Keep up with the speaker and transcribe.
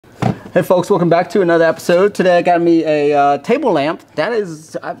Hey folks, welcome back to another episode. Today I got me a table lamp that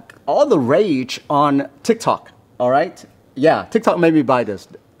is all the rage on TikTok, all right? Yeah, TikTok made me buy this,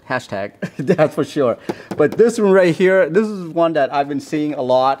 hashtag, that's for sure. But this one right here, this is one that I've been seeing a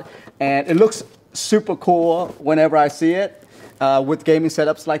lot, and it looks super cool whenever I see it with gaming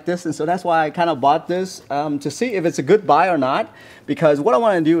setups like this. And so that's why I kind of bought this to see if it's a good buy or not. Because what I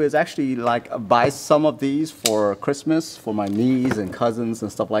want to do is actually like buy some of these for Christmas for my niece and cousins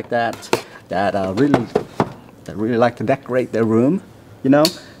and stuff like that that really like to decorate their room, you know.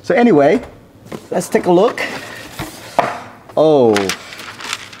 So anyway, let's take a look. Oh,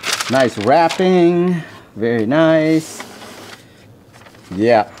 nice wrapping, very nice.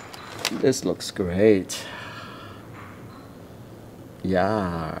 Yeah, this looks great.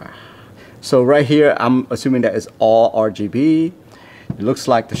 Yeah. So right here, I'm assuming that is all RGB. It looks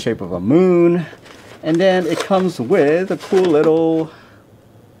like the shape of a moon. And then it comes with a cool little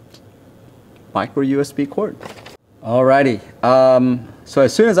micro USB cord. Alrighty. So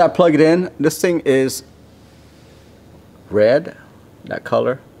as soon as I plug it in, this thing is red, that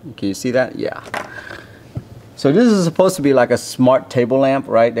color. Can you see that? Yeah. So this is supposed to be like a smart table lamp,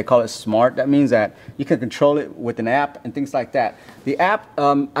 right? They call it smart. That means that you can control it with an app and things like that. The app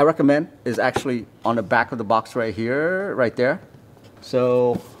I recommend is actually on the back of the box right here, right there.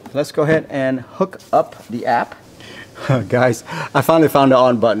 So let's go ahead and hook up the app. Guys, I finally found the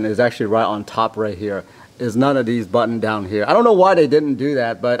on button. It's actually right on top right here. There's none of these buttons down here. I don't know why they didn't do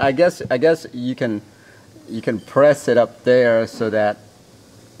that, but I guess you can press it up there so that,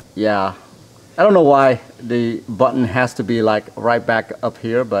 yeah. I don't know why the button has to be like right back up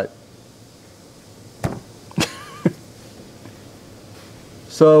here, but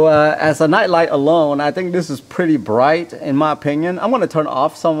so as a nightlight alone, I think this is pretty bright in my opinion. I'm going to turn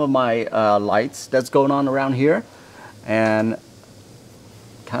off some of my lights that's going on around here and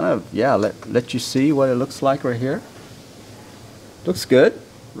kind of, yeah, let you see what it looks like right here. Looks good,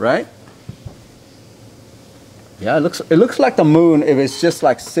 right? Yeah, it looks like the moon if it's just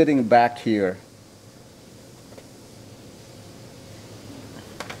like sitting back here.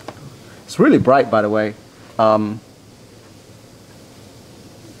 It's really bright, by the way.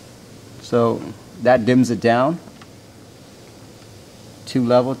 So that dims it down. 2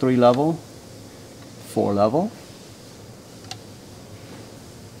 level, 3 level, 4 level.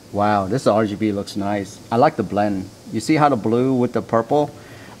 Wow, this RGB looks nice. I like the blend. You see how the blue with the purple?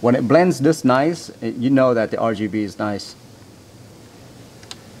 When it blends this nice, you know that the RGB is nice.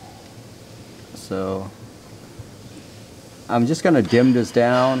 So I'm just gonna dim this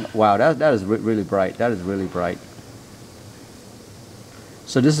down. Wow, that is really bright. That is really bright.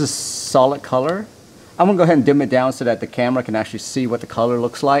 So this is solid color. I'm gonna go ahead and dim it down so that the camera can actually see what the color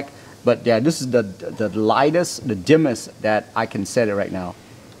looks like. But yeah, this is the lightest, the dimmest that I can set it right now.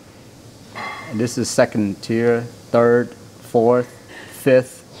 And this is second tier, third, fourth,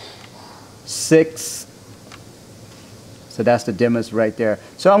 fifth, 6. So that's the dimmest right there.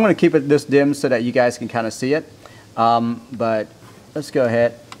 So I'm going to keep it this dim so that you guys can kind of see it. But let's go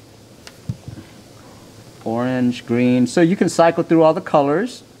ahead. Orange, green. So you can cycle through all the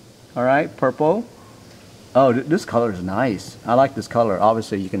colors. All right, purple. Oh, this color is nice. I like this color.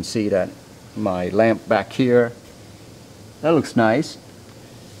 Obviously, you can see that my lamp back here. That looks nice.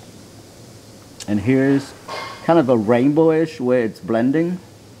 And here's kind of a rainbowish where it's blending.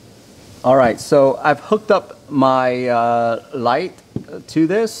 Alright, so I've hooked up my light to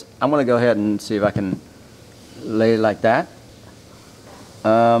this. I'm going to go ahead and see if I can lay it like that.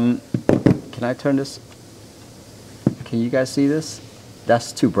 Can I turn this? Can you guys see this?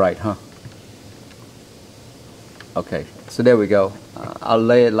 That's too bright, huh? Okay, so there we go. I'll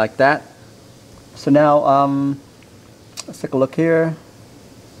lay it like that. So now, let's take a look here.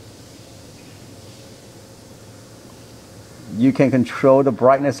 You can control the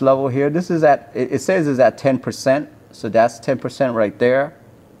brightness level here. This is at, it says it's at 10%, so that's 10% right there.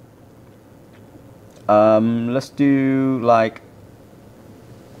 Let's do like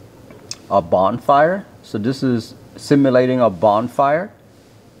a bonfire. So this is simulating a bonfire.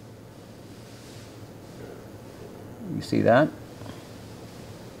 You see that?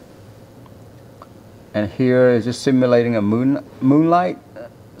 And here is just simulating a moonlight.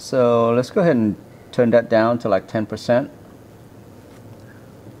 So let's go ahead and turn that down to like 10%.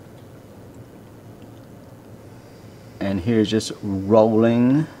 And here's just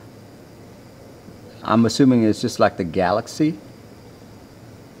rolling. I'm assuming it's just like the galaxy.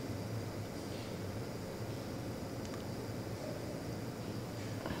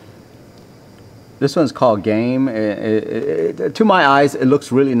 This one's called Game. To my eyes, it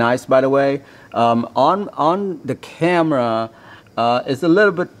looks really nice, by the way. On the camera, it's a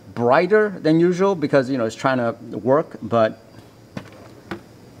little bit brighter than usual because, you know, it's trying to work, but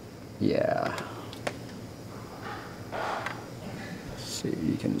yeah. Let's see,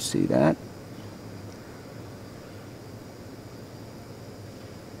 you can see that.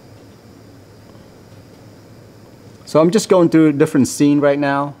 So I'm just going through a different scene right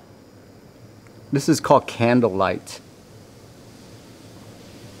now. This is called Candlelight.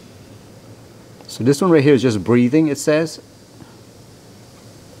 So this one right here is just breathing, it says.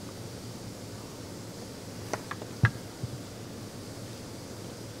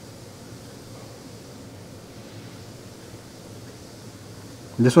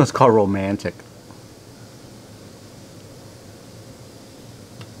 This one's called Romantic.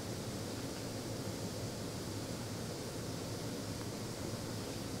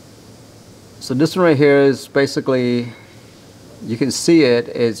 So this one right here is basically, you can see it,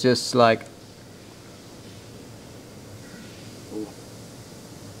 it's just like,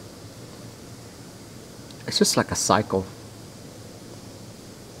 it's just like a cycle.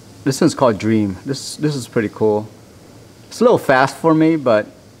 This one's called Dream. This is pretty cool. It's a little fast for me, but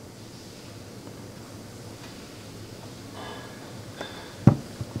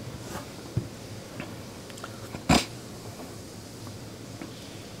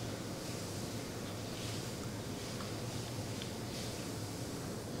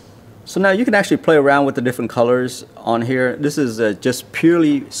so now you can actually play around with the different colors on here. This is just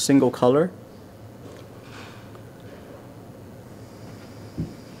purely single color.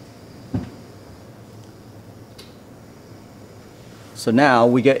 So now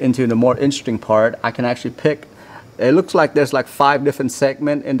we get into the more interesting part. I can actually pick, it looks like there's like 5 different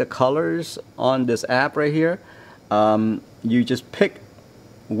segments in the colors on this app right here. You just pick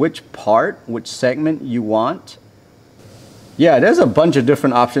which part, which segment you want. Yeah, there's a bunch of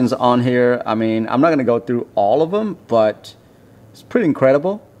different options on here. I mean, I'm not gonna go through all of them, but it's pretty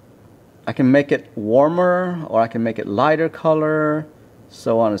incredible. I can make it warmer or I can make it lighter color,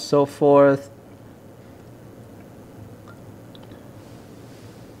 so on and so forth.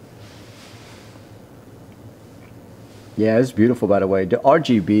 Yeah, it's beautiful, by the way. The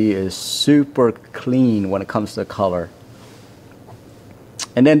RGB is super clean when it comes to color.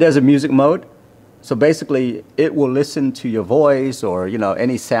 And then there's a music mode. So basically, it will listen to your voice or, you know,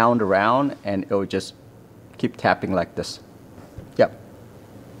 any sound around, and it will just keep tapping like this. Yep.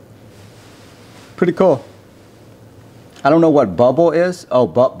 Pretty cool. I don't know what bubble is. Oh,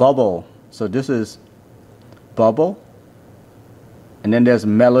 bubble. So this is bubble. And then there's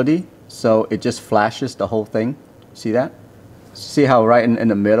melody. So it just flashes the whole thing. See that? See how right in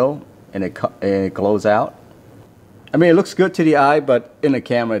the middle and it glows out? I mean, it looks good to the eye, but in the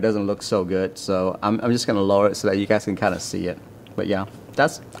camera it doesn't look so good. So I'm just gonna lower it so that you guys can kind of see it. But yeah,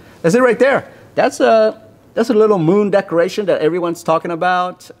 that's it right there. That's a little moon decoration that everyone's talking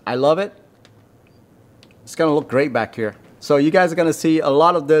about. I love it. It's gonna look great back here. So you guys are gonna see a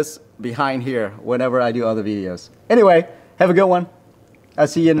lot of this behind here whenever I do other videos. Anyway, have a good one. I'll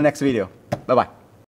see you in the next video. Bye-bye.